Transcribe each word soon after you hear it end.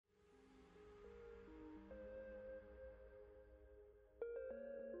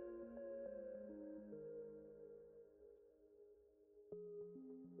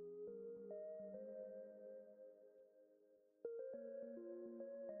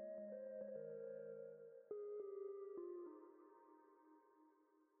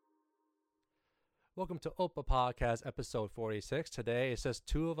Welcome to Opa Podcast, episode 46. Today it's just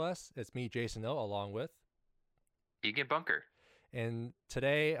two of us. It's me, Jason O, along with. Egan Bunker. And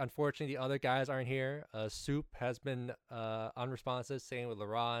today, unfortunately, the other guys aren't here. Soup has been unresponsive, same with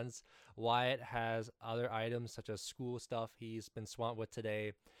Laurence. Wyatt has other items such as school stuff he's been swamped with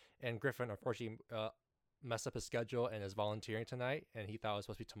today. And Griffin, unfortunately, messed up his schedule and is volunteering tonight. And he thought it was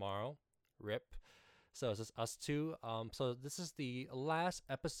supposed to be tomorrow. RIP. So it's just us two. So this is the last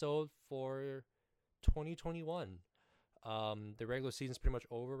episode for 2021. The regular season's pretty much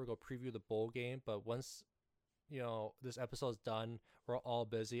over. We're going to preview the bowl game. But once this episode's done, we're all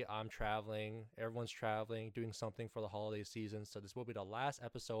busy. I'm traveling, everyone's traveling, doing something for the holiday season. So this will be the last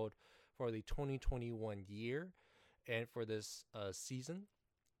episode for the 2021 year. And for this season,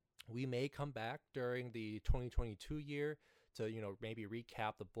 we may come back during the 2022 year to maybe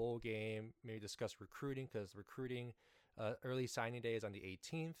recap the bowl game, maybe discuss recruiting, because recruiting early signing day is on the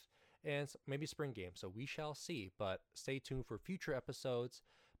 18th, and maybe spring game. So we shall see, but stay tuned for future episodes.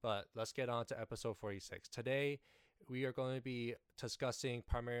 But let's get on to episode 46. Today, we are going to be discussing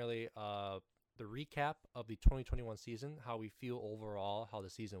primarily the recap of the 2021 season, how we feel overall, how the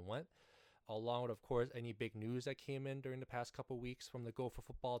season went, along with, of course, any big news that came in during the past couple weeks from the Gopher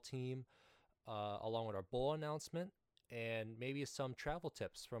football team, along with our bowl announcement, and maybe some travel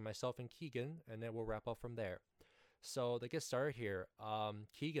tips from myself and Keegan, and then we'll wrap up from there. So to get started here,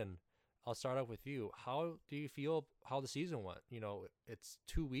 Keegan, I'll start off with you. How do you feel how the season went? It's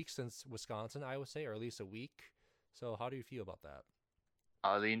 2 weeks since Wisconsin, I would say, or at least a week. So how do you feel about that?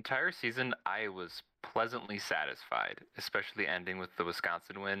 The entire season, I was pleasantly satisfied, especially ending with the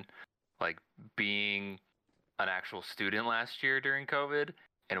Wisconsin win. Like being an actual student last year during COVID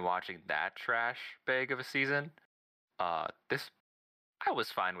and watching that trash bag of a season. I was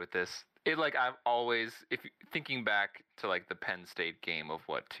fine with this. I've always, thinking back to like the Penn State game of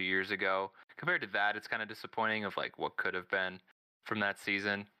 2 years ago, compared to that, it's kind of disappointing of like what could have been from that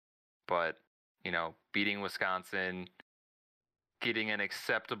season. But, beating Wisconsin, getting an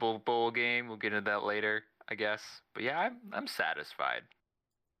acceptable bowl game, we'll get into that later, I guess. But yeah, I'm satisfied.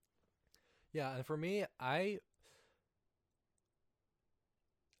 Yeah, and for me, I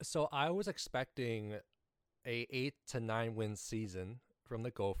was expecting a 8 to 9 win season from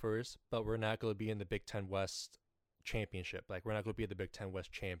the Gophers, but we're not going to be in the Big Ten West championship. Like, we're not going to be the Big Ten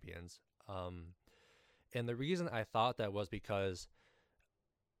West champions. And the reason I thought that was because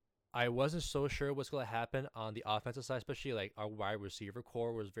I wasn't so sure what's going to happen on the offensive side, especially like our wide receiver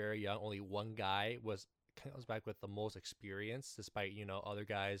core was very young. Only one guy comes back with the most experience, despite, other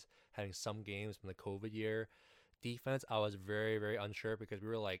guys having some games from the COVID year. Defense, I was very, very unsure because we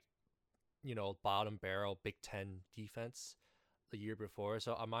were like, bottom barrel Big Ten defense the year before.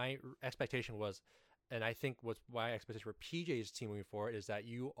 So my expectation was, and I think what's my expectation for PJ's team moving forward is that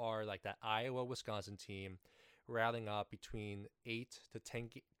you are like that Iowa Wisconsin team rallying up between 8 to 10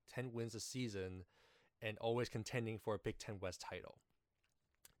 wins a season and always contending for a Big Ten West title.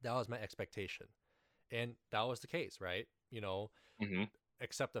 That was my expectation. And that was the case, right? Mm-hmm.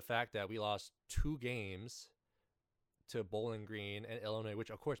 Except the fact that we lost 2 games to Bowling Green and Illinois, which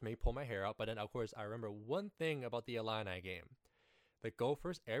of course made me pull my hair out. But then, of course, I remember one thing about the Illini game. The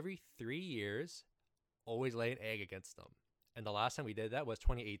Gophers, every 3 years, always lay an egg against them. And the last time we did that was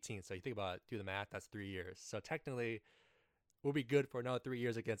 2018. So you think about it, do the math, that's 3 years. So technically, we'll be good for another 3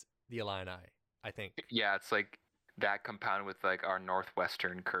 years against the Illini, I think. Yeah, it's like that compounded with like our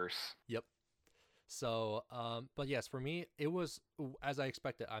Northwestern curse. Yep. So, but yes, for me, it was as I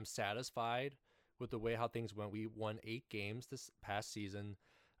expected. I'm satisfied with the way how things went. We won 8 games this past season.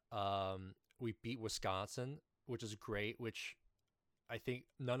 We beat Wisconsin, which is great, which I think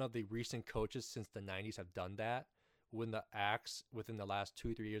none of the recent coaches since the 90s have done that. Win the axe within the last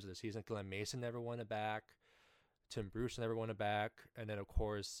 2-3 years of the season. Glenn Mason never won it back. Tim Brewster never won it back. And then, of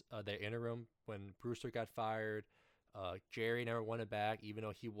course, the interim when Brewster got fired. Jerry never won it back, even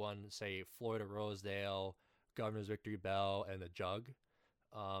though he won, say, Florida Rosedale, Governor's Victory Bell, and the Jug.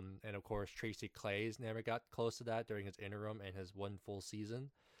 And, of course, Tracy Claeys never got close to that during his interim and his one full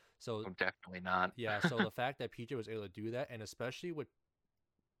season. So definitely not. Yeah, so the fact that PJ was able to do that, and especially with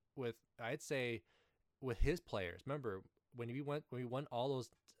I'd say with his players. Remember when we won all those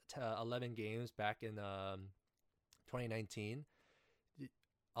 11 games back in 2019,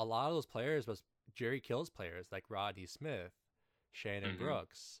 a lot of those players was Jerry Kill's players like Rodney Smith, Shannon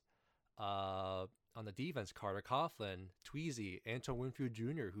Brooks, on the defense, Carter Coughlin, Tweezy, Antoine Winfield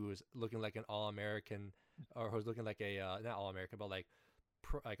Jr., who was looking like an All-American, or who was looking like a not All-American, but like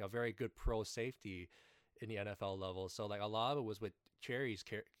a very good pro safety in the NFL level. So like a lot of it was with Jerry's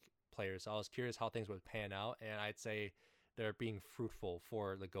players. So I was curious how things would pan out, and I'd say they're being fruitful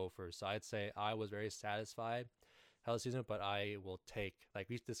for the Gophers. So I'd say I was very satisfied how the season, but I will take, like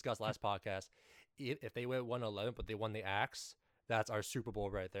we discussed last podcast, if they went 1-11 but they won the Axe, that's our Super Bowl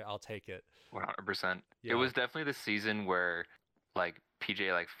right there. I'll take it. 100%. It Yeah. was definitely the season where like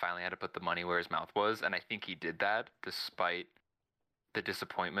PJ like finally had to put the money where his mouth was, and I think he did that despite the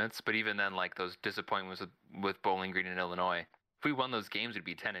disappointments. But even then, like those disappointments with Bowling Green and Illinois, if we won those games, we'd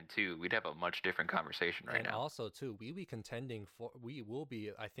be 10-2. We'd have a much different conversation right And now. also too, we be contending for, we will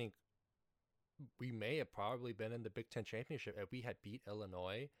be, I think we may have probably been in the Big Ten championship if we had beat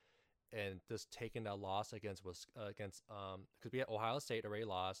Illinois and just taken that loss against because we had Ohio State already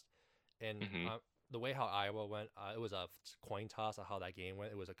lost, and Hmm. the way how Iowa went, it was a coin toss of how that game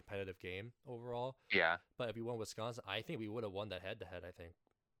went. It was a competitive game overall. Yeah. But if we won Wisconsin, I think we would have won that head to head. I think.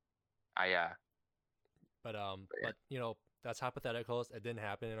 Yeah. But that's hypotheticals. It didn't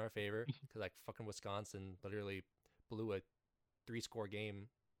happen in our favor because like fucking Wisconsin literally blew a 3-score game.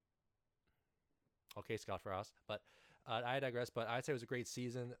 Okay, Scott Frost. But I digress. But I'd say it was a great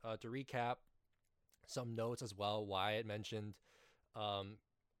season. To recap, some notes as well. Wyatt mentioned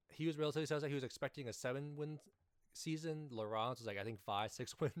he was relatively satisfied. He was expecting a 7-win season. Laurent was like I think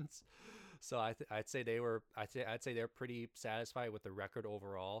 5-6 wins. So I'd say they're pretty satisfied with the record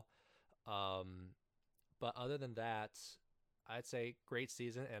overall. But other than that, I'd say great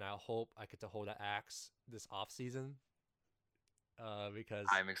season, and I hope I get to hold an axe this off season. Because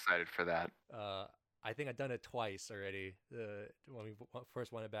I'm excited for that. I think I've done it twice already. When we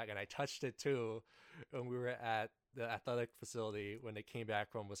first won it back, and I touched it too when we were at the athletic facility when they came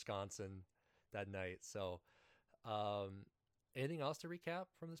back from Wisconsin that night. So, anything else to recap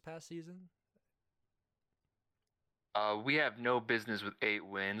from this past season? We have no business with 8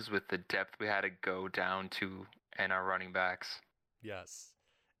 wins with the depth we had to go down to and our running backs. Yes,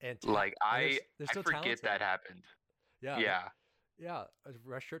 and Like and they're I still forget talented. that happened. Yeah, Yeah. yeah, a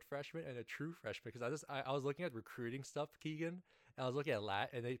redshirt freshman and a true freshman. Because I was looking at recruiting stuff, Keegan, and I was looking at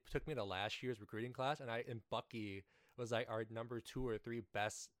and they took me to last year's recruiting class, and Bucky was like our number 2 or 3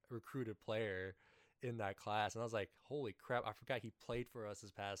 best recruited player in that class, and I was like, holy crap, I forgot he played for us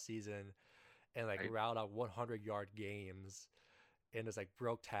this past season, and like Right. routed out 100-yard games, and just like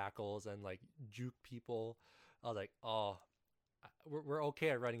broke tackles and like juke people. I was like, oh, we're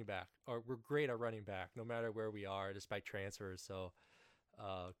okay at running back, or we're great at running back, no matter where we are, despite transfers. So,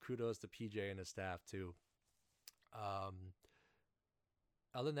 kudos to PJ and his staff too. Um,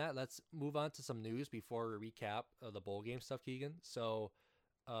 Other than that, let's move on to some news before we recap the bowl game stuff, Keegan. So,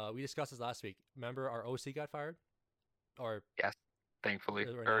 we discussed this last week. Remember, our OC got fired, or Yes, thankfully.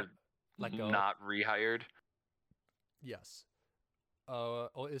 not Or let go. not rehired. Yes.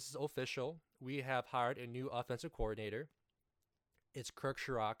 This is official. We have hired a new offensive coordinator. It's Kirk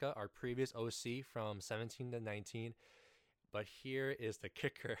Shiraka, our previous OC from 17 to 19. But here is the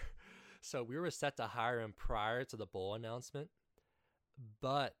kicker. So we were set to hire him prior to the bowl announcement.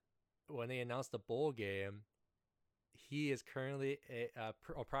 But when they announced the bowl game, he is currently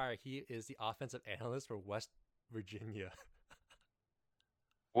he is the offensive analyst for West Virginia.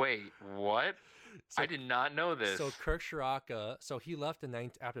 Wait, what? So I did not know this. so Kirk Shiraka, so he left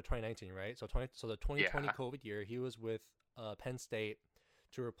after 2019, right? So the 2020 Yeah. COVID year, he was with Penn State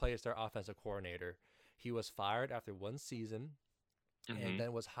to replace their offensive coordinator. He was fired after one season, and Hmm.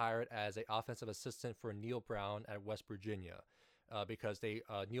 then was hired as an offensive assistant for Neil Brown at West Virginia, because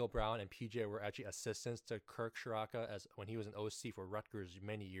Neil Brown and PJ were actually assistants to Kirk Shiraka as when he was an OC for Rutgers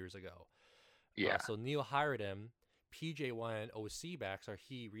many years ago. Yeah. So Neil hired him. PJ wanted an OC back, so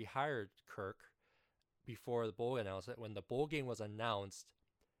he rehired Kirk before the bowl announcement. When the bowl game was announced,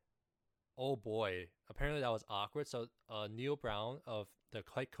 oh boy, apparently that was awkward. So Neil Brown, of the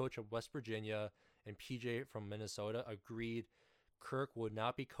head coach of West Virginia, and PJ from Minnesota agreed Kirk would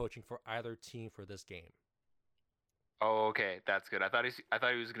not be coaching for either team for this game. Oh, okay, that's good. I thought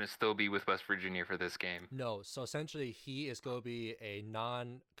he was gonna still be with West Virginia for this game. No, so essentially he is going to be a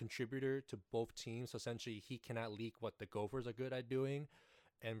non-contributor to both teams. So essentially he cannot leak what the Gophers are good at doing,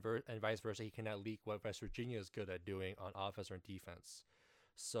 and vice versa. He cannot leak what West Virginia is good at doing on offense or defense.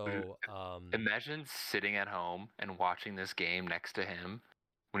 Dude, So imagine sitting at home and watching this game next to him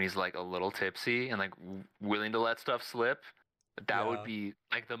when he's like a little tipsy and like willing to let stuff slip. That would yeah. be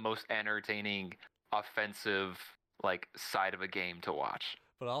like the most entertaining offensive like side of a game to watch.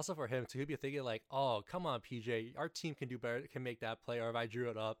 But also for him too, he'd be thinking like, "Oh, come on, PJ, our team can do better, can make that play." Or if I drew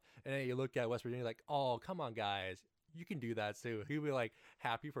it up, and then you look at West Virginia like, "Oh, come on, guys, you can do that too." He'd be like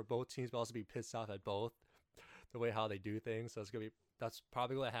happy for both teams, but also be pissed off at both the way how they do things. So that's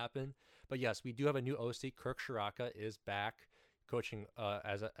probably what happened. But yes, we do have a new OC. Kirk Shiraka is back coaching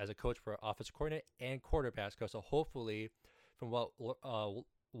as a coach for offensive coordinator and quarterbacks coach. So hopefully, from what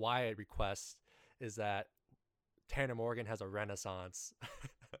Wyatt requests, is that Tanner Morgan has a renaissance.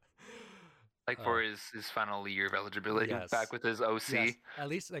 Like for his final year of eligibility, Yes. back with his OC. Yes, at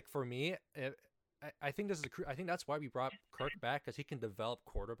least like for me, I think this is I think that's why we brought Kirk back, because he can develop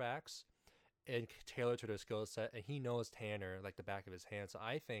quarterbacks and tailor to their skill set, and he knows Tanner like the back of his hand. So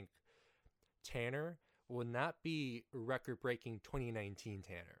I think Tanner will not be record-breaking 2019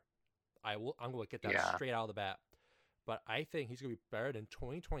 Tanner. I'm going to get that straight out of the bat. But I think he's going to be better than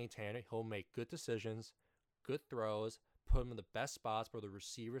 2020 Tanner. He'll make good decisions, good throws, put him in the best spots for the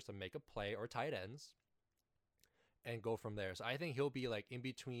receivers to make a play, or tight ends, and go from there. So I think he'll be like in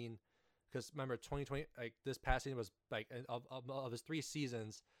between, because remember 2020, like this past season was like of his 3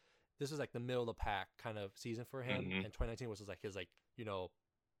 seasons, this is like the middle of the pack kind of season for him, and 2019 was like his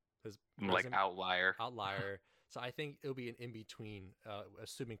his like outlier. So I think it'll be an in between,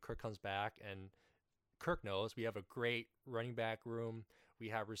 assuming Kirk comes back, and Kirk knows we have a great running back room. We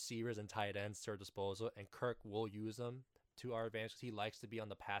have receivers and tight ends to our disposal, and Kirk will use them to our advantage because he likes to be on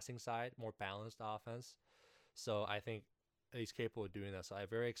the passing side, more balanced offense. So I think he's capable of doing that. So I'm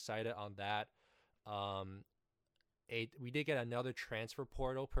very excited on that. We did get another transfer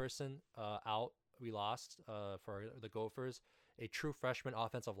portal person out. We lost for the Gophers, a true freshman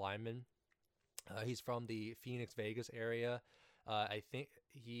offensive lineman. He's from the Phoenix, Vegas area. I think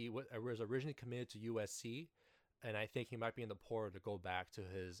he was originally committed to USC, and I think he might be in the portal to go back to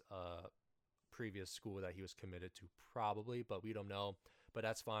his previous school that he was committed to, probably, but we don't know. But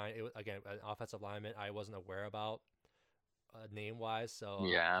that's fine. It was, again, an offensive lineman I wasn't aware about name-wise, so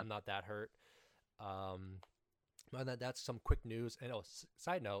I'm not that hurt. But that's some quick news. And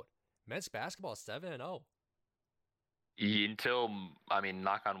side note, men's basketball is 7-0. Until, I mean,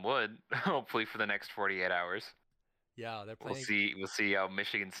 knock on wood, hopefully for the next 48 hours. Yeah, they're playing. We'll see how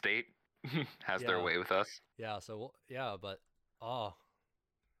Michigan State has their way with us. Yeah, so but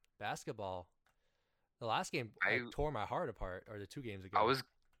basketball. The last game I tore my heart apart, or the 2 games ago.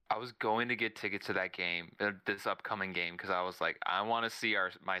 I was going to get tickets to that game, this upcoming game, because I was like, I want to see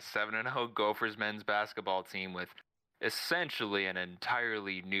my 7-0 Gophers men's basketball team with essentially an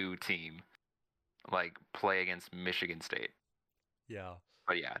entirely new team, like, play against Michigan State. Yeah.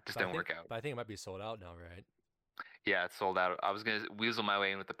 But yeah, it just didn't work out. But I think it might be sold out now, right? Yeah, it's sold out. I was gonna weasel my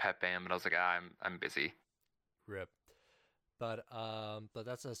way in with the pep band, but I was like, I'm busy. Rip. But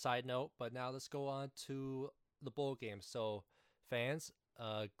that's a side note. But now let's go on to the bowl game. So fans,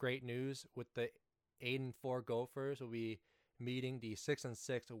 great news with the 8-4 Gophers will be meeting the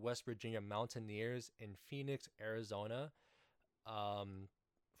 6-6 West Virginia Mountaineers in Phoenix, Arizona,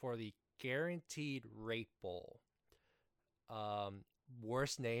 for the Guaranteed Rate Bowl.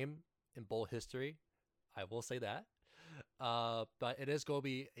 Worst name in bowl history, I will say that. But it is going to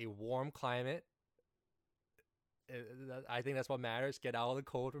be a warm climate. I think that's what matters. Get out of the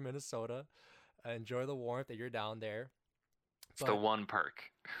cold from Minnesota. Enjoy the warmth that you're down there. It's the one perk.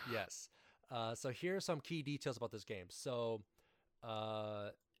 Yes. So here are some key details about this game. So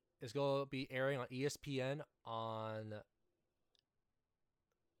it's going to be airing on ESPN on,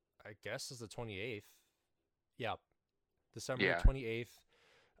 I guess, it's the 28th. Yeah. December 28th.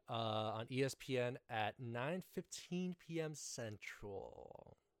 On ESPN at 9:15 p.m.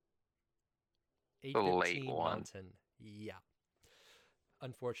 Central. 8:15 Mountain. Yeah.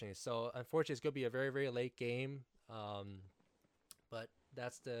 Unfortunately. So, unfortunately, it's going to be a very, very late game. But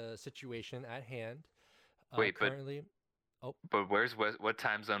that's the situation at hand. Wait, currently, but what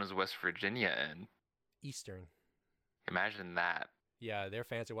time zone is West Virginia in? Eastern. Imagine that. Yeah, their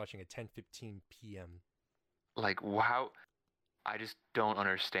fans are watching at 10:15 p.m. Like, wow. I just don't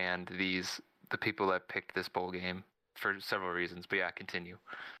understand the people that picked this bowl game for several reasons. But yeah, continue.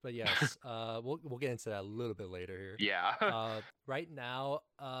 But yes, we'll get into that a little bit later here. Yeah. Right now,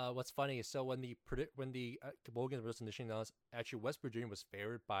 what's funny is, so when the bowl game was initially announced, actually West Virginia was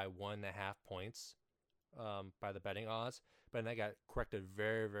favored by 1.5 points, by the betting odds, but then that got corrected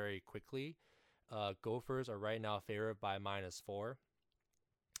very, very quickly. Gophers are right now favored by -4,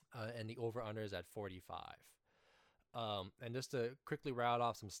 and the over/under is at 45. And just to quickly rattle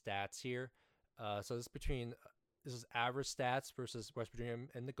off some stats here. So this is average stats versus West Virginia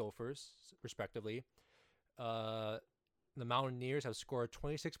and the Gophers, respectively. The Mountaineers have scored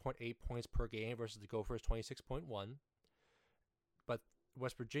 26.8 points per game versus the Gophers 26.1. But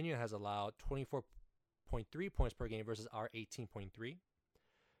West Virginia has allowed 24.3 points per game versus our 18.3.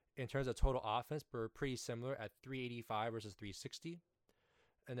 In terms of total offense, we're pretty similar at 385 versus 360.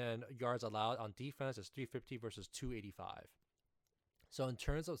 And then yards allowed on defense is 350 versus 285. So in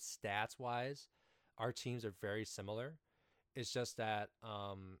terms of stats-wise, our teams are very similar. It's just that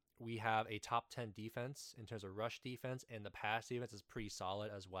we have a top 10 defense in terms of rush defense, and the pass defense is pretty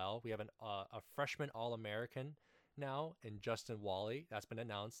solid as well. We have a freshman All American now in Justin Wally. That's been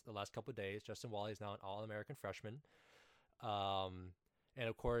announced the last couple of days. Justin Wally is now an All American freshman. Um, and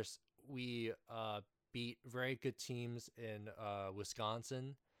of course, we beat very good teams in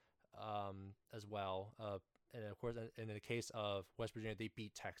Wisconsin as well. And of course, in the case of West Virginia, they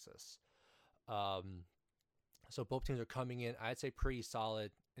beat Texas. Um, so both teams are coming in, I'd say, pretty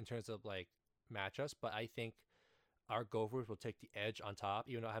solid in terms of like matchups. But I think our Gophers will take the edge on top,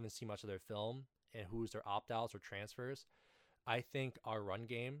 even though I haven't seen much of their film and who's their opt outs or transfers. I think our run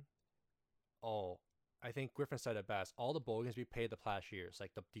game. Oh, I think Griffin said it best. All the bowl games we played the past years,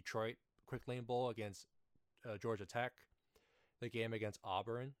 like the Detroit Quick Lane Bowl against Georgia Tech, the game against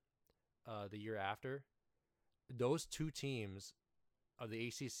Auburn the year after. Those two teams of the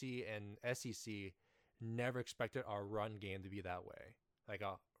ACC and SEC never expected our run game to be that way, like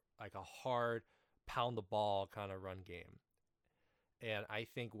a hard pound the ball kind of run game. And I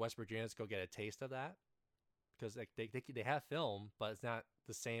think West Virginia's go get a taste of that because like they have film, but it's not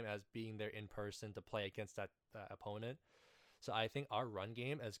the same as being there in person to play against that opponent. So I think our run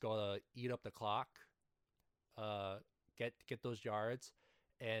game is going to eat up the clock, get those yards,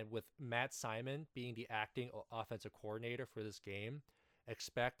 and with Matt Simon being the acting offensive coordinator for this game,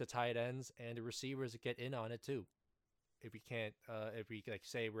 expect the tight ends and the receivers to get in on it too. If we can't, if we like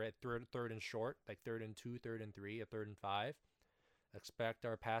say we're at third and short, like 3rd and 2, 3rd and 3, or 3rd and 5, expect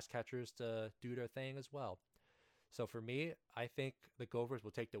our pass catchers to do their thing as well. So for me, I think the Gophers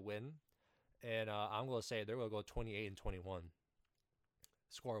will take the win, and I'm going to say they're going to go 28-21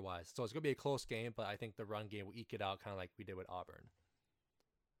 score wise. So it's going to be a close game, but I think the run game will eke it out kind of like we did with Auburn.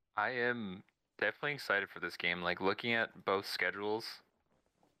 I am definitely excited for this game. Like looking at both schedules,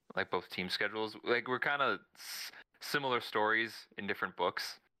 like both team schedules, like we're kind of similar stories in different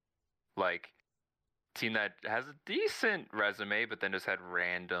books. Like team that has a decent resume, but then just had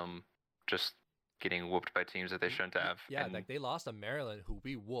random, just getting whooped by teams that they shouldn't have. Yeah, and like they lost to Maryland, who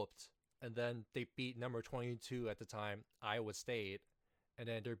we whooped, and then they beat number 22 at the time, Iowa State, and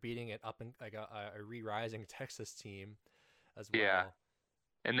then they're beating it up in like a re-rising Texas team as well. Yeah,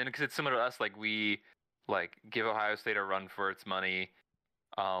 and then because it's similar to us, like we like give Ohio State a run for its money.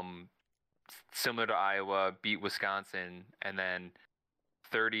 Similar to Iowa, beat Wisconsin, and then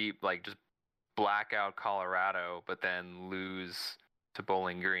 30 like just blackout Colorado, but then lose to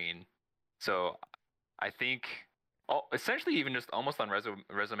Bowling Green. So I think essentially even just almost on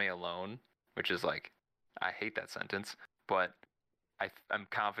resume alone, which is like I hate that sentence, but I'm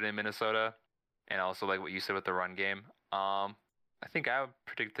confident in Minnesota, and also like what you said with the run game. I think I would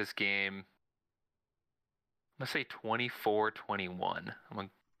predict this game. Let's say 24-21. I'm gonna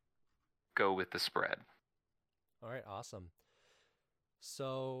go with the spread. All right, awesome.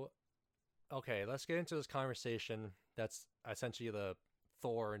 So, okay, let's get into this conversation. That's essentially the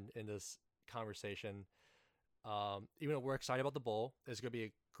thorn in this conversation. Even though we're excited about the bowl, it's gonna be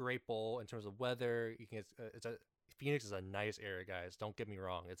a great bowl in terms of weather. You can it's a Phoenix is a nice area, guys. Don't get me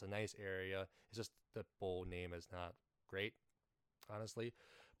wrong; it's a nice area. It's just the bowl name is not great, honestly.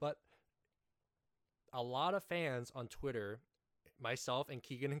 But a lot of fans on Twitter, myself and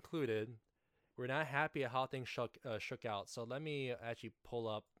Keegan included, we're not happy at how things shook out. So let me actually pull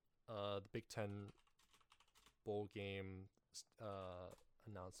up the Big Ten bowl game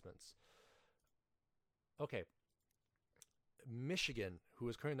announcements. Okay. Michigan, who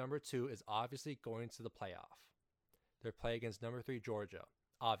is currently number 2, is obviously going to the playoff. They're playing against number 3 Georgia.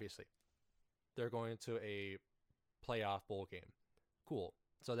 Obviously, they're going to a playoff bowl game. Cool.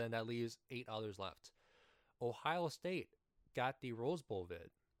 So then that leaves 8 others left. Ohio State got the Rose Bowl bid.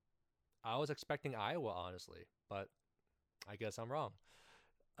 I was expecting Iowa, honestly, but I guess I'm wrong.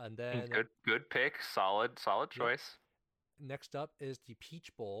 And then good pick, solid choice. Yep. Next up is the Peach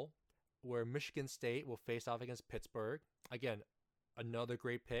Bowl, where Michigan State will face off against Pittsburgh. Again, another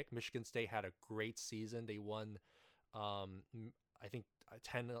great pick. Michigan State had a great season. They won, I think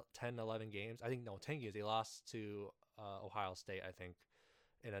 10, 11 games. I think no, 10 games. They lost to Ohio State, I think,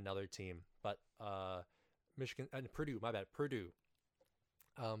 in another team. But Michigan and Purdue, my bad, Purdue.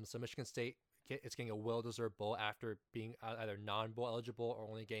 So Michigan State it's getting a well-deserved bowl after being either non-bowl eligible or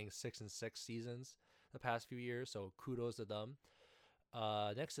only getting 6-6 seasons the past few years. So kudos to them.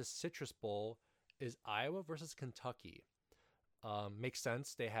 Next is Citrus Bowl is Iowa versus Kentucky. Makes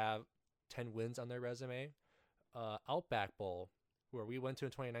sense. They have 10 wins on their resume. Outback Bowl, where we went to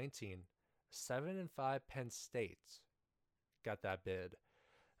in 2019, 7-5 Penn State got that bid.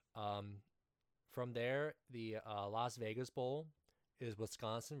 From there, the Las Vegas Bowl is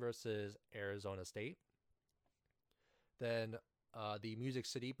Wisconsin versus Arizona State. Then the Music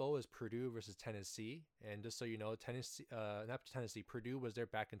City Bowl is Purdue versus Tennessee. And just so you know, not Tennessee, Purdue was there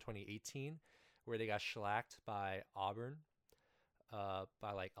back in 2018, where they got shellacked by Auburn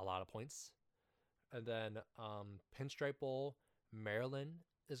by like a lot of points. And then Pinstripe Bowl, Maryland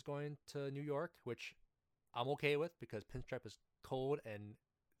is going to New York, which I'm okay with because Pinstripe is cold and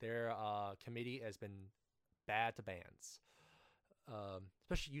their committee has been bad to bands,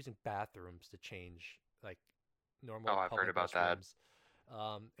 especially using bathrooms to change like normal Oh, I've heard public about that.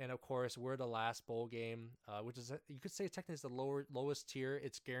 restrooms. And of course, we're the last bowl game, which is you could say technically is the lowest tier.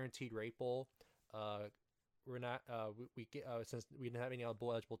 It's guaranteed rate bowl. We're not we get since we didn't have any other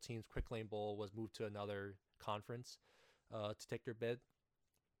bowl eligible teams. Quick Lane Bowl was moved to another conference to take their bid,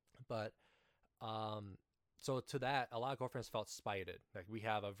 but so to that, a lot of Gopher fans felt spited. Like we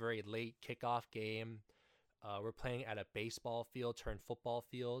have a very late kickoff game. We're playing at a baseball field turned football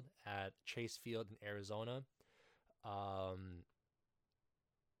field at Chase Field in Arizona.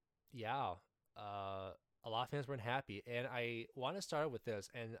 Yeah, a lot of fans weren't happy, and I want to start with this,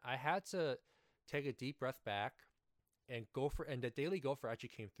 and I had to take a deep breath back and Gopher, and the Daily Gopher actually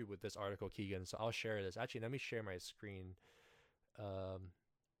came through with this article, Keegan. So I'll share this. Actually, let me share my screen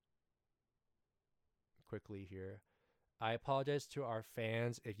quickly here. I apologize to our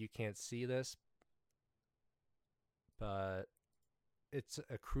fans if you can't see this, but it's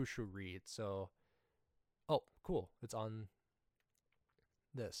a crucial read. So, oh, cool. It's on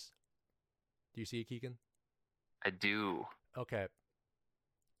this. Do you see it, Keegan? I do. Okay.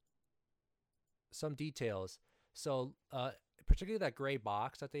 Some details. So, particularly that gray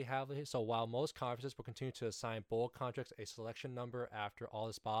box that they have here. So, while most conferences will continue to assign bowl contracts a selection number after all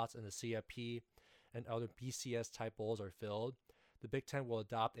the spots in the CFP and other BCS type bowls are filled, the Big Ten will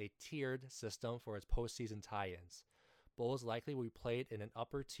adopt a tiered system for its postseason tie-ins. Bowls likely will be played in an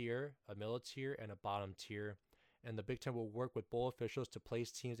upper tier, a middle tier, and a bottom tier, and the Big Ten will work with bowl officials to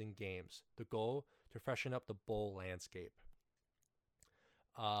place teams in games. The goal to freshen up the bowl landscape.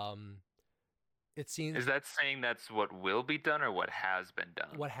 It seems Is that saying that's what will be done or what has been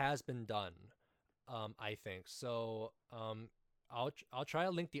done? what has been done. I think so. I'll try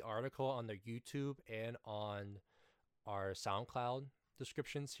to link the article on their YouTube and on our SoundCloud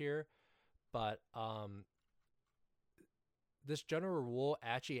descriptions here, but this general rule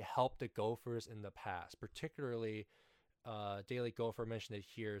actually helped the Gophers in the past, particularly Daily Gopher mentioned it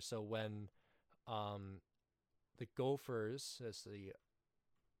here. So when the Gophers, let's see,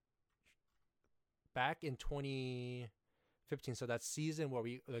 back in 2015, so that season where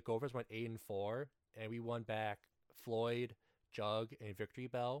the Gophers went 8-4 and we won back Floyd, Jug, and Victory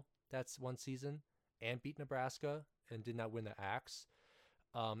Bell. That's one season, and beat Nebraska and did not win the Axe.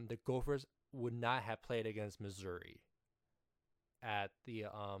 The Gophers would not have played against Missouri at the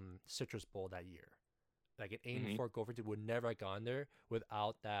Citrus Bowl that year. Like an 8-4 Gopher team would never have gone there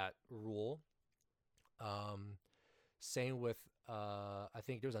without that rule. Same with I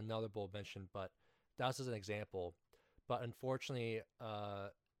think there's another bowl mentioned, but that's just an example. But unfortunately,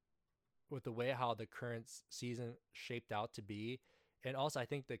 with the way how the current season shaped out to be, and also I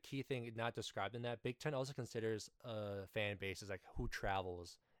think the key thing not described in that, Big Ten also considers fan bases like who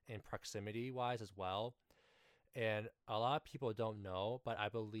travels and proximity wise as well. And a lot of people don't know, but I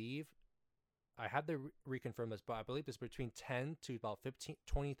believe I had to reconfirm this, but I believe it's between 10 to about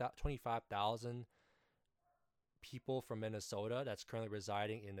 25,000 people from Minnesota that's currently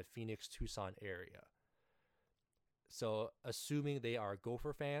residing in the Phoenix, Tucson area. So assuming they are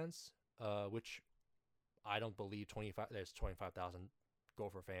Gopher fans, which I don't believe there's 25,000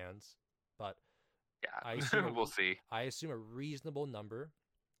 Gopher fans, but yeah, we'll see. I assume a reasonable number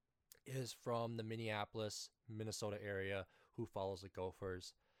is from the Minneapolis, Minnesota area who follows the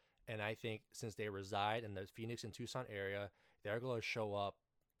Gophers. And I think since they reside in the Phoenix and Tucson area, they're going to show up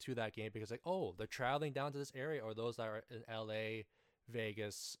to that game because like, oh, they're traveling down to this area, or those that are in LA,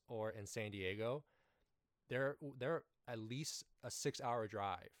 Vegas, or in San Diego, they're at least a 6-hour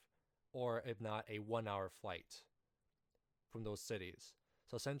drive, or if not a 1-hour flight from those cities.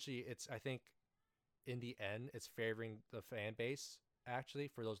 So essentially it's, I think in the end, it's favoring the fan base actually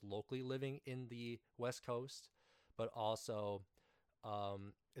for those locally living in the West Coast, but also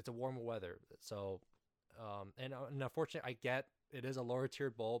it's a warmer weather. So and unfortunately I get it is a lower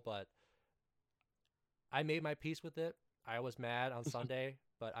tiered bowl, but I made my peace with it. I was mad on Sunday,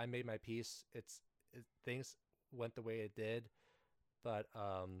 but I made my peace. Things went the way it did, but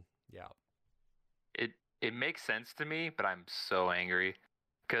yeah. It makes sense to me, but I'm so angry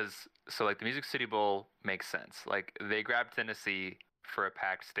because so like the Music City Bowl makes sense. Like they grabbed Tennessee for a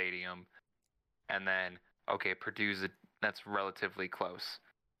packed stadium, and then okay, that's relatively close.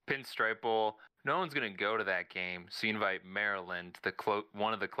 Pinstripe Bowl, no one's gonna go to that game. So you invite Maryland,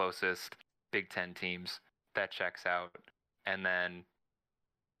 one of the closest Big Ten teams. That checks out. And then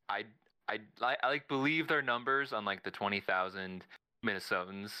I I like believe their numbers on like the 20,000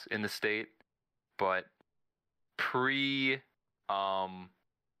 Minnesotans in the state, but pre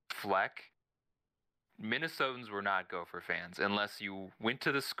Fleck, Minnesotans were not Gopher fans unless you went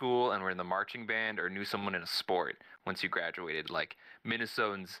to the school and were in the marching band or knew someone in a sport once you graduated. Like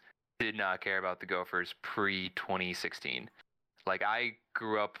Minnesotans did not care about the Gophers pre 2016. Like I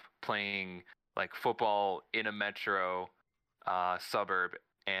grew up playing like football in a metro suburb,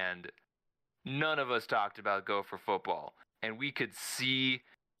 and none of us talked about Gopher football, and we could see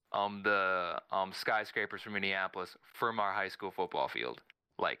the skyscrapers from Minneapolis from our high school football field.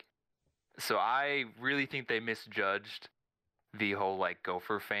 Like, so I really think they misjudged the whole like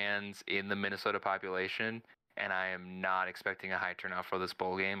Gopher fans in the Minnesota population, and I am not expecting a high turnout for this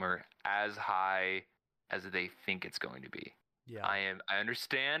bowl game or as high as they think it's going to be. Yeah. I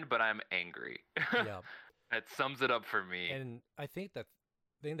understand, but I'm angry. Yeah. That sums it up for me. And I think that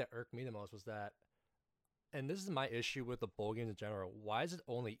thing that irked me the most was that, and this is my issue with the bowl games in general. Why is it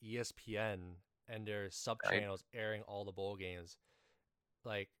only ESPN and their sub channels airing all the bowl games?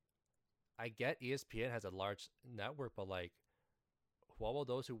 Like, I get ESPN has a large network, but like, what will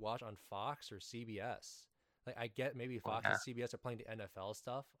those who watch on Fox or CBS? Like, I get maybe Fox and CBS are playing the NFL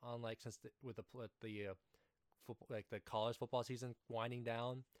stuff on like with the football, like the college football season winding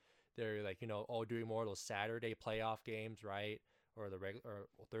down. They're like doing more of those Saturday playoff games, right? Or the regular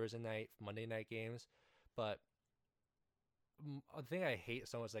or Thursday night, Monday night games. But the thing I hate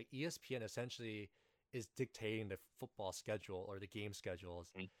so much, like ESPN essentially is dictating the football schedule or the game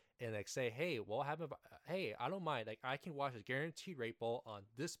schedules, and like say, hey, what happened? Hey, I don't mind. Like I can watch a guaranteed rate bowl on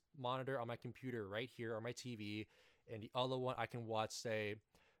this monitor on my computer right here on my TV, and the other one I can watch, say,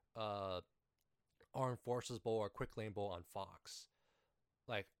 Armed Forces Bowl or Quick Lane Bowl on Fox.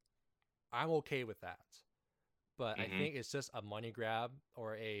 Like, I'm okay with that. But I think it's just a money grab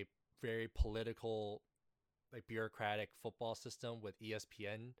or a very political, like bureaucratic football system with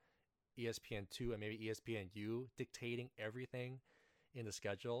ESPN, ESPN2, and maybe ESPNU dictating everything in the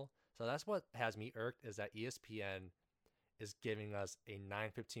schedule. So that's what has me irked, is that ESPN is giving us a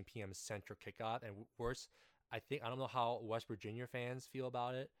 9:15 p.m. Central kickoff. And worse, I don't know how West Virginia fans feel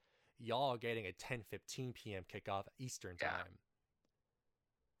about it. Y'all are getting a 10:15 p.m. kickoff Eastern time.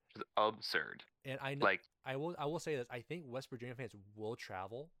 It's absurd. And I will say this. I think West Virginia fans will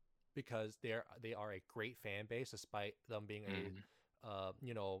travel because they are a great fan base, despite them being I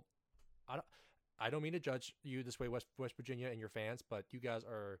don't mean to judge you this way, West Virginia and your fans, but you guys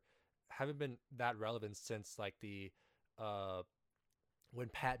haven't been that relevant since like the when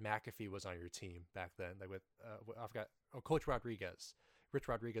Pat McAfee was on your team back then, like with I forgot, Coach Rodriguez. Rich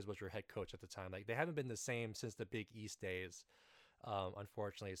Rodriguez was your head coach at the time. Like they haven't been the same since the Big East days,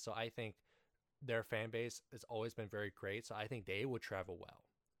 unfortunately. So I think their fan base has always been very great. So I think they would travel well.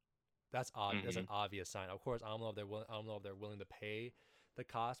 That's odd. That's an obvious sign. Of course, I don't know if they're willing to pay the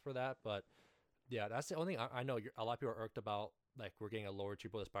cost for that, but yeah, that's the only thing I know. A lot of people are irked about, like we're getting a lower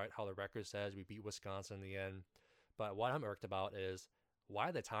triple despite how the record says we beat Wisconsin in the end. But what I'm irked about is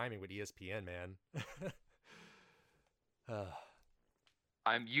why the timing with ESPN, man.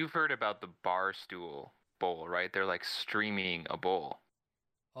 You've heard about the Barstool Bowl, right? They're like streaming a bowl.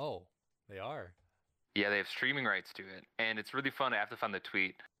 Oh, they are. Yeah, they have streaming rights to it, and it's really fun. I have to find the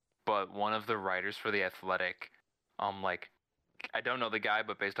tweet, but one of the writers for The Athletic, like, I don't know the guy,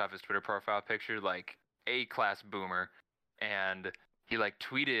 but based off his Twitter profile picture, like A-class boomer, and he like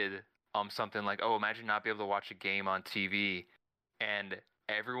tweeted something like, "Oh, imagine not being able to watch a game on TV," and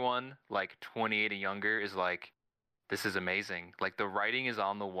everyone like 28 and younger is like, "This is amazing!" Like the writing is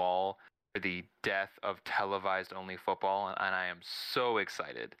on the wall for the death of televised only football, and I am so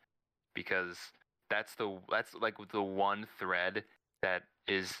excited because that's like the one thread that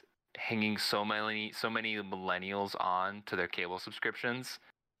is hanging so many millennials on to their cable subscriptions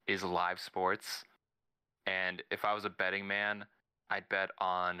is live sports. And if I was a betting man, I'd bet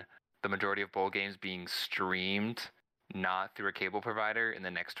on the majority of bowl games being streamed, not through a cable provider, in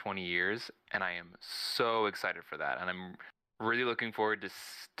the next 20 years. And I am so excited for that. And I'm really looking forward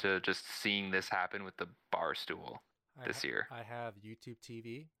to just seeing this happen with the Barstool this year. I have YouTube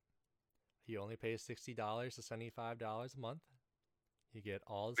TV. You only pay $60 to $75 a month. You get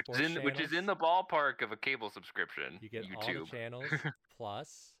all the sports channels, which is in the ballpark of a cable subscription. You get YouTube. all the channels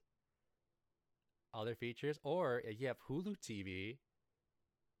plus other features. Or if you have Hulu TV,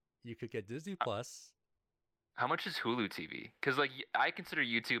 you could get Disney Plus. How much is Hulu TV? Because like I consider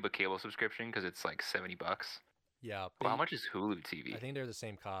YouTube a cable subscription because it's like $70. Yeah. Well, how much is Hulu TV? I think they're the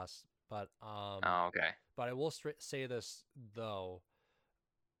same cost, But Oh, okay. I will say this though.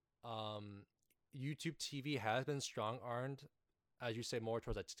 Um, YouTube TV has been strong armed, as you say, more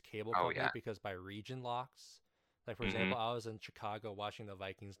towards a cable Oh company yeah. because by region locks. Like for Mm-hmm. example, I was in Chicago watching the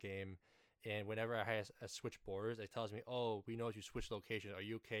Vikings game, and whenever I had a switch borders, it tells me, "Oh, we know you switched location. Are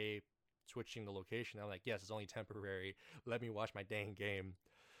you okay switching the location?" I'm like, "Yes, it's only temporary. Let me watch my dang game."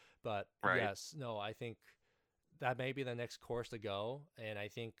 But Right. yes, no, I think that may be the next course to go, and I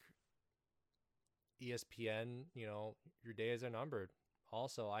think ESPN, your days are numbered.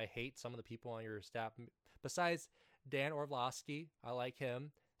 Also, I hate some of the people on your staff. Besides Dan Orlovsky, I like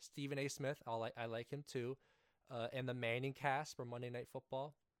him. Stephen A. Smith, I like him too. And the Manning cast for Monday Night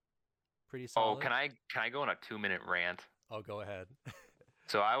Football, pretty Oh, solid. can I go on a 2 minute rant? Oh, go ahead.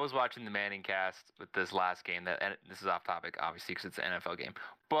 So I was watching the Manning cast with this last game and this is off topic obviously because it's an NFL game,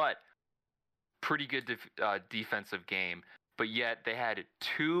 but pretty good defensive game. But yet they had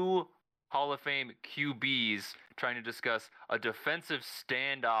two Hall of Fame QBs trying to discuss a defensive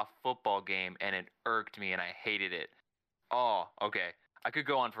standoff football game, and it irked me and I hated it. Oh, okay. I could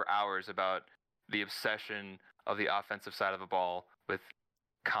go on for hours about the obsession of the offensive side of the ball with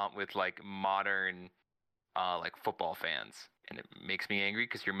like modern like football fans, and it makes me angry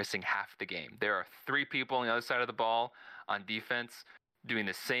because you're missing half the game. There are three people on the other side of the ball on defense doing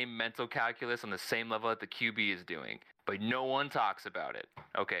the same mental calculus on the same level that the QB is doing, but no one talks about it.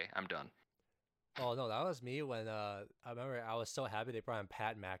 Okay, I'm done. Oh no, that was me when I remember I was so happy they brought in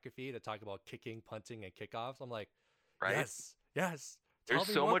Pat McAfee to talk about kicking, punting, and kickoffs. I'm like, Right? yes, yes. Tell There's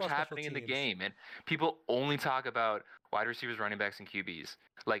me so more much about special happening in the teams. game, and people only talk about wide receivers, running backs, and QBs,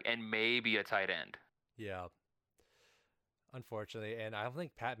 like, and maybe a tight end. Yeah, unfortunately, and I don't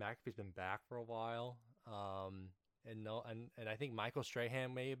think Pat McAfee's been back for a while. And no, and I think Michael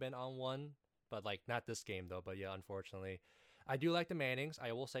Strahan may have been on one, but like not this game though. But yeah, unfortunately, I do like the Mannings.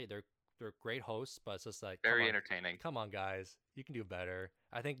 I will say they're great hosts, but it's just like, Very entertaining. come on, guys, you can do better.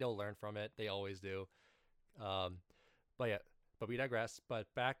 I think they'll learn from it. They always do. Um, but yeah, but we digress. But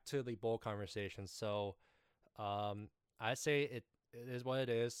back to the bowl conversation. So, um, I'd say it is what it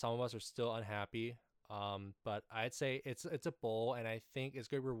is. Some of us are still unhappy. But I'd say it's a bowl, and I think it's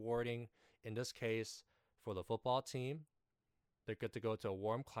good rewarding in this case for the football team. They're good to go to a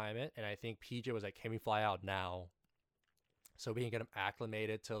warm climate, and I think PJ was like, "Can we fly out now?" So we can get them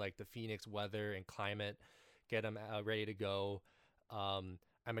acclimated to like the Phoenix weather and climate, get them ready to go. I'm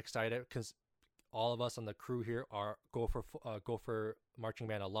excited because all of us on the crew here are Gopher marching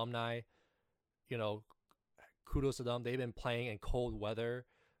band alumni. You know, kudos to them. They've been playing in cold weather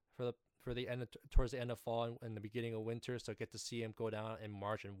for the end towards the end of fall and the beginning of winter, so get to see them go down and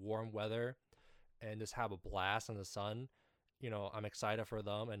march in warm weather and just have a blast in the sun. I'm excited for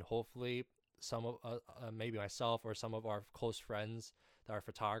them, and hopefully some of maybe myself or some of our close friends that are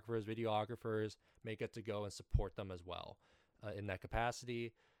photographers, videographers may get to go and support them as well in that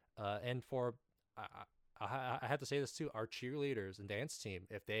capacity. And for I have to say this too, our cheerleaders and dance team,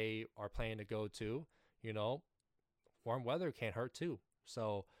 if they are planning to go too, you know, warm weather can't hurt too.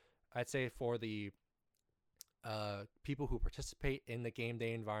 So I'd say for the people who participate in the game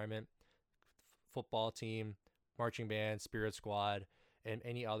day environment, football team, marching band, spirit squad, and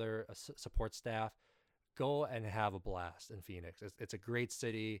any other support staff, go and have a blast in Phoenix. It's a great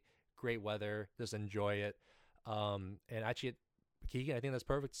city, great weather. Just enjoy it. And actually, Keegan, I think that's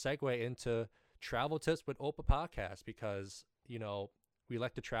perfect segue into travel tips with Opa podcast because we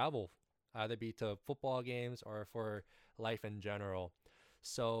like to travel, either be to football games or for life in general.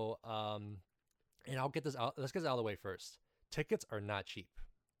 So, and I'll get this out. Let's get this out of the way first. Tickets are not cheap,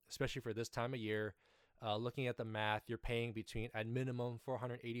 especially for this time of year. Looking at the math, you're paying between at minimum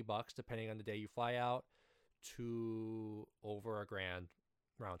 $480 depending on the day you fly out to over a grand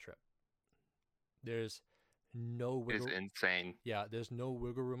round trip. There's no It is wiggle. insane. Yeah, there's no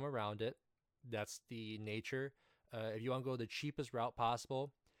wiggle room around it. That's the nature. If you want to go the cheapest route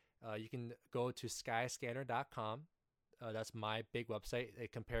possible, you can go to skyscanner.com. That's my big website.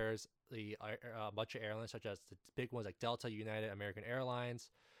 It compares a bunch of airlines, such as the big ones like Delta, United, American Airlines,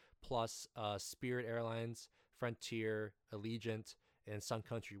 plus Spirit Airlines, Frontier, Allegiant, and Sun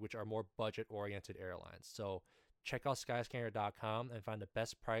Country, which are more budget-oriented airlines. So check out skyscanner.com and find the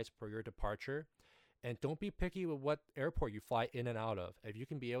best price for your departure. And don't be picky with what airport you fly in and out of. If you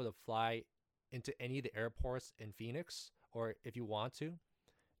can be able to fly into any of the airports in Phoenix, or if you want to,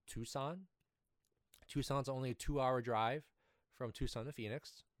 Tucson. Tucson's only a 2-hour drive from Tucson to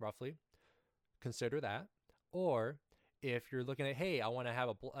Phoenix, roughly. Consider that. Or if you're looking at, hey, I want to have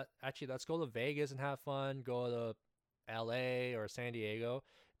actually, let's go to Vegas and have fun. Go to LA or San Diego.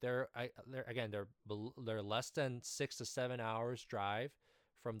 They're less than 6 to 7 hours drive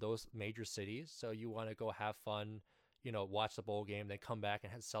from those major cities. So you want to go have fun, watch the bowl game, then come back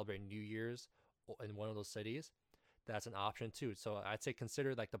and celebrate New Year's in one of those cities. That's an option too. So I'd say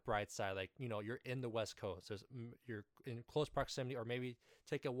consider like the bright side, like you're in the West Coast. You're in close proximity, or maybe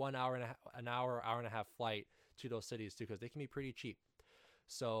take a 1 hour and an hour and a half flight to those cities too, because they can be pretty cheap.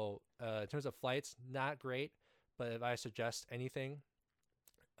 So in terms of flights, not great. But if I suggest anything,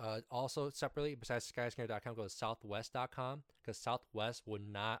 also separately, besides skyscanner.com, go to southwest.com, because Southwest would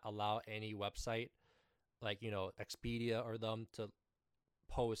not allow any website like Expedia or them to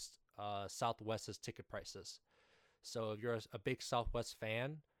post Southwest's ticket prices. So if you're a big Southwest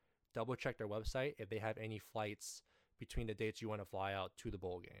fan, double check their website if they have any flights between the dates you want to fly out to the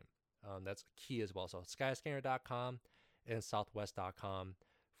bowl game. That's key as well. So skyscanner.com and southwest.com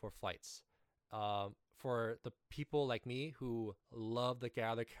for flights. For the people like me who love to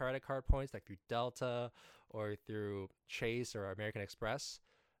gather credit card points, like through Delta or through Chase or American Express,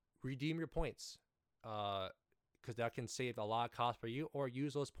 redeem your points, because that can save a lot of cost for you, or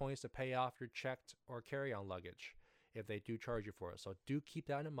use those points to pay off your checked or carry-on luggage if they do charge you for it. So do keep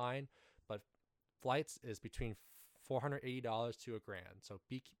that in mind. But flights is between $480 to $1,000. So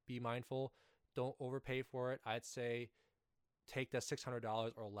be mindful. Don't overpay for it. I'd say take that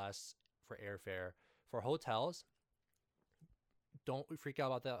 $600 or less for airfare. For hotels, don't freak out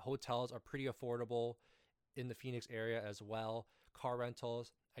about that. Hotels are pretty affordable in the Phoenix area as well. Car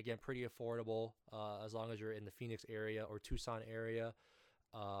rentals, again, pretty affordable as long as you're in the Phoenix area or Tucson area.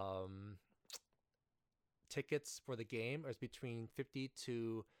 Tickets for the game is between $50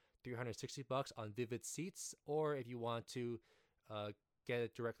 to $360 on Vivid Seats, or if you want to get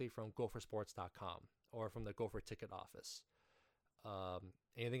it directly from gophersports.com or from the Gopher ticket office.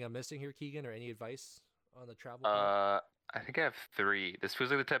 Anything I'm missing here, Keegan, or any advice on the travel part? I think I have 3. This feels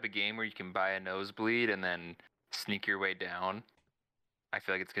like the type of game where you can buy a nosebleed and then sneak your way down. I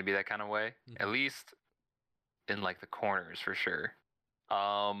feel like it's gonna be that kind of way, at least in like the corners for sure.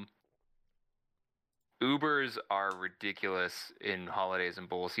 Ubers are ridiculous in holidays and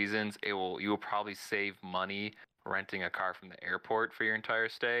bowl seasons. You will probably save money renting a car from the airport for your entire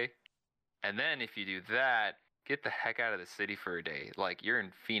stay. And then if you do that, get the heck out of the city for a day. Like, you're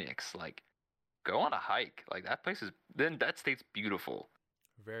in Phoenix, like, go on a hike. Like, that state's beautiful.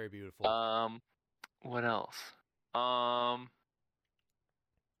 Very beautiful. What else?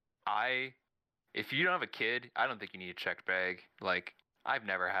 If you don't have a kid, I don't think you need a checked bag. Like, I've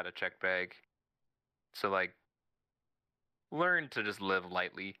never had a checked bag. So, like, learn to just live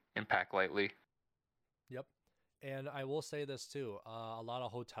lightly and pack lightly. Yep. And I will say this too. A lot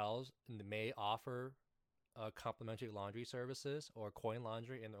of hotels may offer complimentary laundry services or coin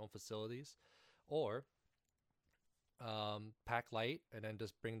laundry in their own facilities, or pack light and then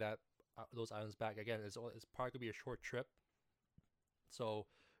just bring those items back. Again, it's probably gonna be a short trip, so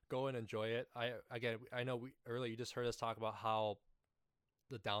go and enjoy it. I know earlier you just heard us talk about how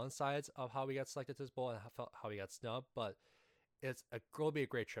the downsides of how we got selected to this bowl and how we got snubbed, but it'll be a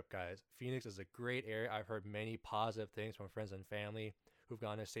great trip, guys. Phoenix is a great area. I've heard many positive things from friends and family who've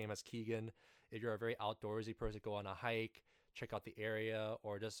gone the same as Keegan. If you're a very outdoorsy person, go on a hike, check out the area,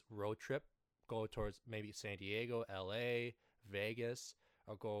 or just road trip, go towards maybe San Diego, LA, Vegas,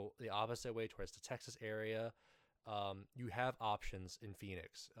 or go the opposite way towards the Texas area. You have options in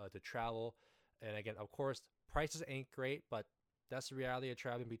Phoenix to travel. And again, of course, prices ain't great, but that's the reality of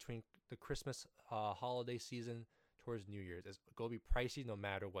traveling between the Christmas holiday season towards New Year's. It's going to be pricey no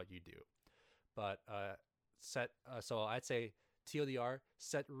matter what you do. But so I'd say TLDR,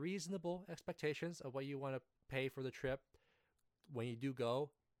 set reasonable expectations of what you want to pay for the trip. When you do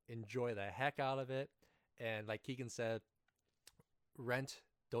go, enjoy the heck out of it. And like Keegan said,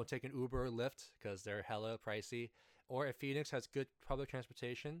 don't take an Uber or Lyft because they're hella pricey. Or if Phoenix has good public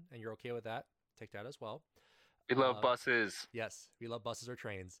transportation and you're okay with that, take that as well. We love buses. Yes, we love buses or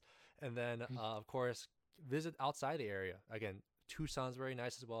trains. And then, of course, visit outside the area. Again, Tucson's very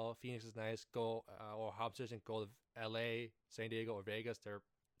nice as well. Phoenix is nice. Go or opposition, go to LA, San Diego, or Vegas. They're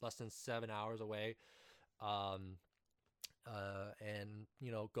less than 7 hours away. And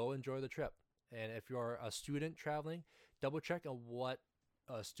go enjoy the trip. And if you're a student traveling, double check on what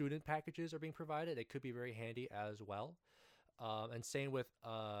student packages are being provided. It could be very handy as well. And same with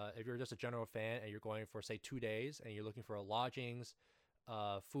if you're just a general fan and you're going for say 2 days and you're looking for lodgings,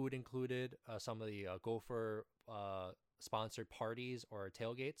 food included, some of the Gopher sponsored parties or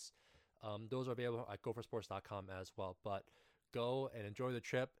tailgates, those are available at gophersports.com as well. But go and enjoy the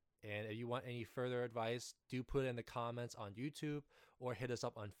trip. And if you want any further advice, do put it in the comments on YouTube or hit us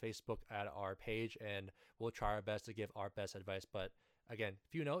up on Facebook at our page, and we'll try our best to give our best advice. But again,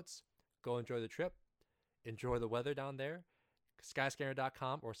 few notes: go enjoy the trip, enjoy the weather down there,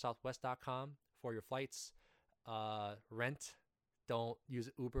 Skyscanner.com or Southwest.com for your flights. Rent. Don't use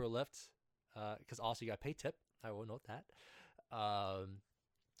Uber or Lyft because also you got to pay tip. I will note that.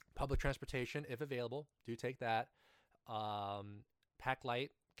 Public transportation, if available, do take that. Pack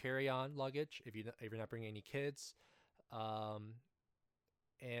light, carry on luggage if you're not bringing any kids.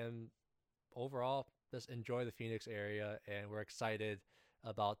 And overall, just enjoy the Phoenix area, and we're excited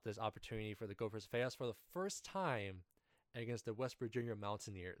about this opportunity for the Gophers to face for the first time against the West Virginia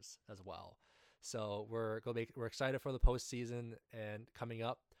Mountaineers as well. So we're excited for the postseason and coming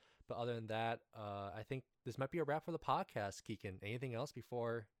up. But other than that, I think this might be a wrap for the podcast, Keegan. Anything else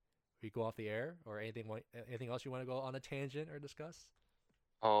before we go off the air, or anything else you want to go on a tangent or discuss?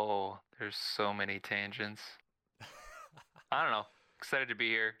 Oh, there's so many tangents. I don't know. Excited to be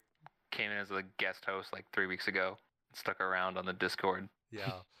here. Came in as a guest host like 3 weeks ago. Stuck around on the Discord.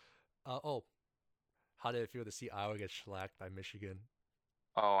 Yeah. How did it feel to see Iowa get shellacked by Michigan?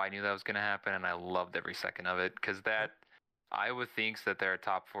 Oh, I knew that was going to happen, and I loved every second of it because Iowa thinks that they're a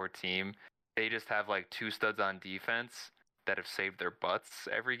top 4 team. They just have like 2 studs on defense that have saved their butts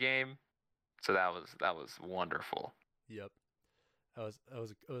every game. So that was wonderful. Yep. It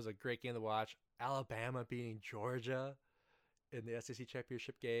was a great game to watch. Alabama beating Georgia in the SEC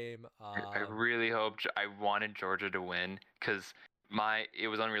championship game. I really hoped I wanted Georgia to win because it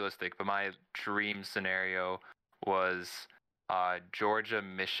was unrealistic, but my dream scenario was Georgia,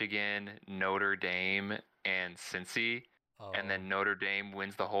 Michigan, Notre Dame, and Cincy, and then Notre Dame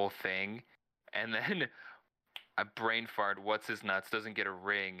wins the whole thing, and then a brain fart. What's his nuts doesn't get a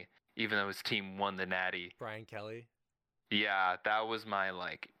ring, even though his team won the Natty. Brian Kelly. Yeah, that was my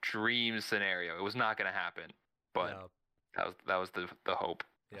like dream scenario. It was not gonna happen, but that was the hope.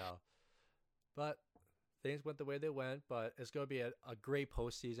 Yeah, but things went the way they went. But it's gonna be a great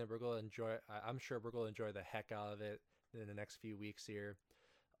postseason. We're gonna enjoy. I'm sure we're gonna enjoy the heck out of it in the next few weeks here.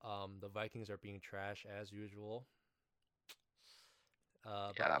 The Vikings are being trash as usual.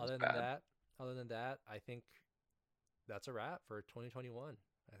 But other than that, I think that's a wrap for 2021.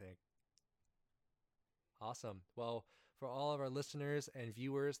 I think. Awesome. Well, for all of our listeners and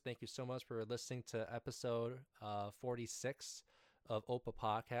viewers, thank you so much for listening to episode 46 of OPA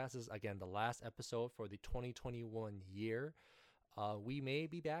Podcast. This is, again, the last episode for the 2021 year. We may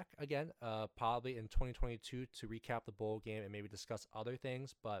be back again, probably in 2022 to recap the bowl game and maybe discuss other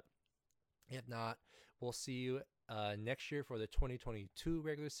things. But if not, we'll see you next year for the 2022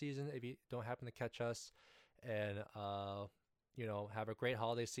 regular season if you don't happen to catch us. And, have a great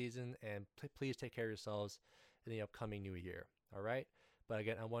holiday season, and please take care of yourselves in the upcoming new year. All right. But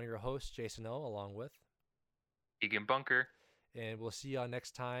again, I'm one of your hosts, Jason O, along with Egan Bunker. And we'll see y'all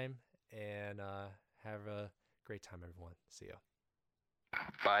next time. And have a great time, everyone. See ya.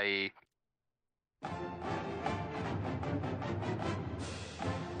 Bye.